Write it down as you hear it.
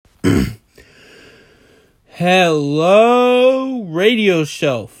Hello, Radio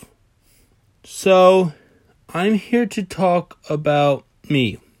Shelf. So, I'm here to talk about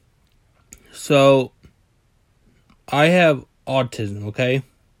me. So, I have autism, okay?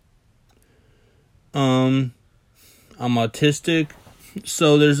 I'm autistic,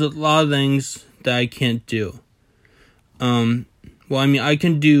 so there's a lot of things that I can't do. I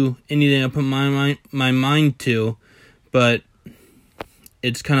can do anything I put my mind to, but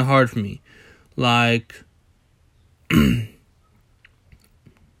it's kind of hard for me. Like,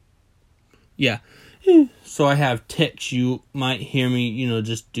 yeah. So I have tics. You might hear me,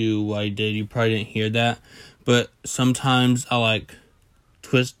 just do what I did. You probably didn't hear that. But sometimes I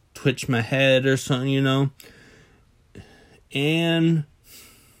twitch my head or something, And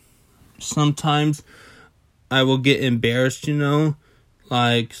sometimes I will get embarrassed,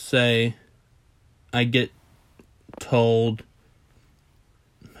 Like, say, I get told.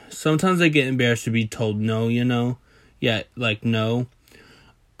 Sometimes I get embarrassed to be told no, Yeah, like no.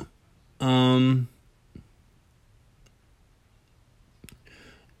 And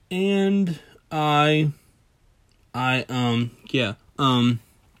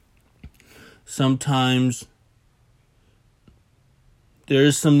sometimes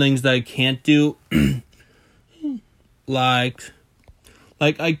there's some things that I can't do. like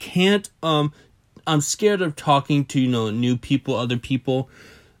I can't, I'm scared of talking to, new people, other people,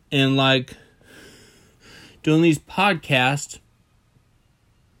 and doing these podcasts,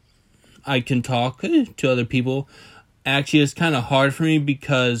 I can talk to other people. Actually, it's kind of hard for me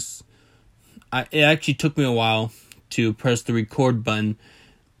because it actually took me a while to press the record button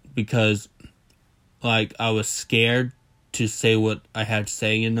because, I was scared to say what I had to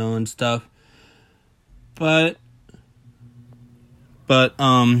say, and stuff. But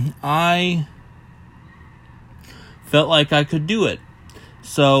I felt like I could do it.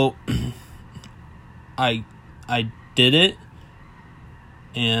 So, I did it,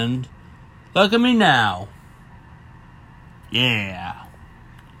 and look at me now. Yeah.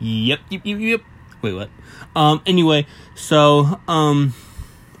 Yep. Wait, what? Anyway, so,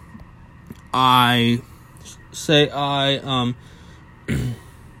 I say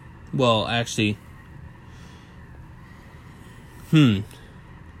well, actually,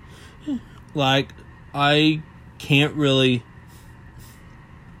 I can't really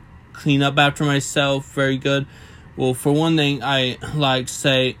clean up after myself very good. Well, for one thing, I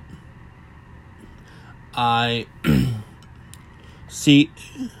see,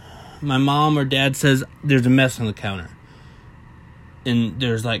 my mom or dad says there's a mess on the counter. And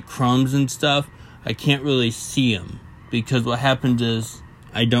there's crumbs and stuff. I can't really see them. Because what happens is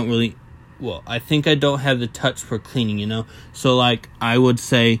I think I don't have the touch for cleaning, So I would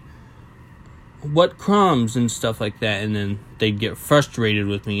say, what crumbs and stuff like that. And then they'd get frustrated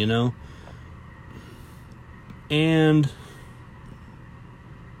with me, And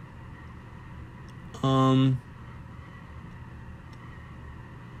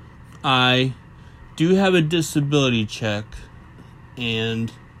I do have a disability check,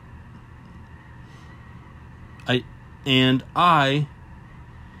 and I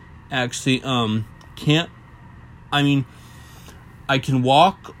actually can't. I can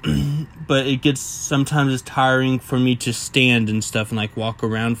walk, but it gets sometimes it's tiring for me to stand and stuff and walk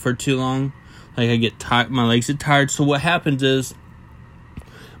around for too long. I get tired, my legs are tired. So what happens is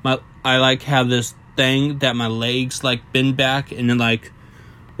I have this thing that my legs bend back and then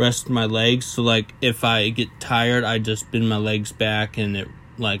rest my legs. So if I get tired, I just bend my legs back and it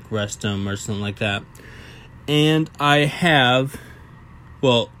rest them or something like that. And I have,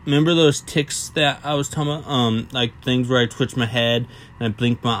 remember those tics that I was talking about? Things where I twitch my head and I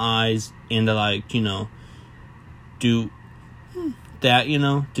blink my eyes and I do that,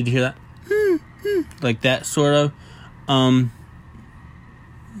 Did you hear that? Like that sort of.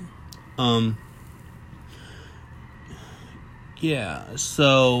 Yeah,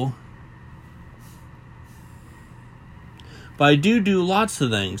 so. But I do lots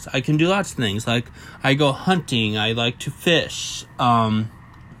of things. I can do lots of things. I go hunting. I like to fish. I'm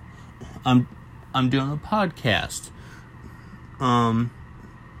doing a podcast. I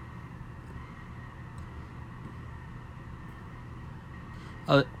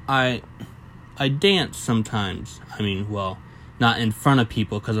dance sometimes. Not in front of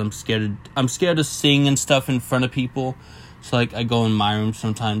people because I'm scared to sing and stuff in front of people. So I go in my room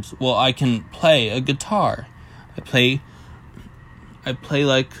sometimes. Well, I can play a guitar. I play a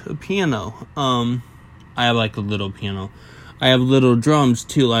piano. I have a little piano. I have little drums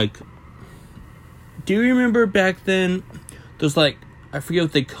too. Do you remember back then? Those I forget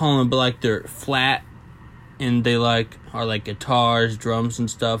what they call them, but they're flat and they are like guitars, drums, and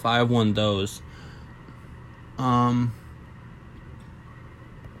stuff. I have one of those.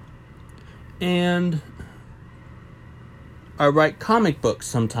 And I write comic books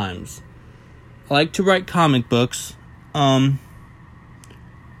sometimes. I like to write comic books. Oh,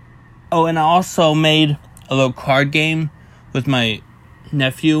 and I also made a little card game with my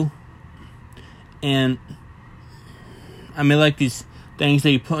nephew. And I made like these things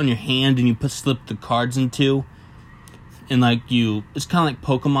that you put on your hand and you slip the cards into. And it's kind of like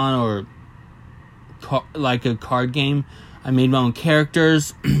Pokemon or like a card game. I made my own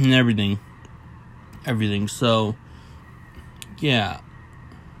characters and everything. So, yeah.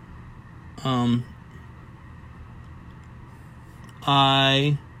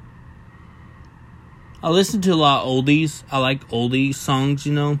 I listen to a lot of oldies. I like oldie songs,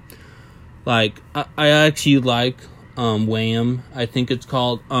 Like, I actually like, Wham, I think it's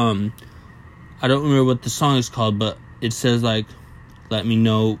called. I don't remember what the song is called, but it says, like, let me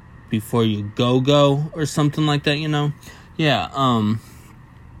know before you go, or something like that, Yeah,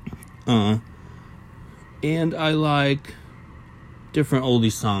 and I like different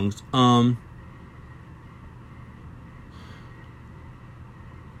oldie songs.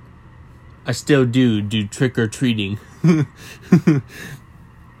 I still do trick-or-treating.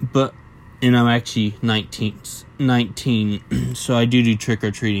 But, and I'm actually 19, so I do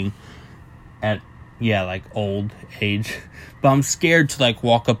trick-or-treating at, like, old age. But I'm scared to, like,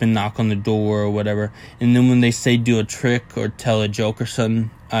 walk up and knock on the door or whatever. And then when they say do a trick or tell a joke or something,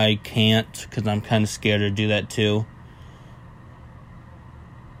 I can't, because I'm kind of scared to do that, too.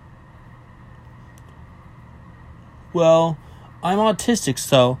 Well, I'm autistic,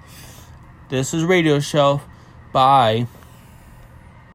 so this is Radio Show. Bye.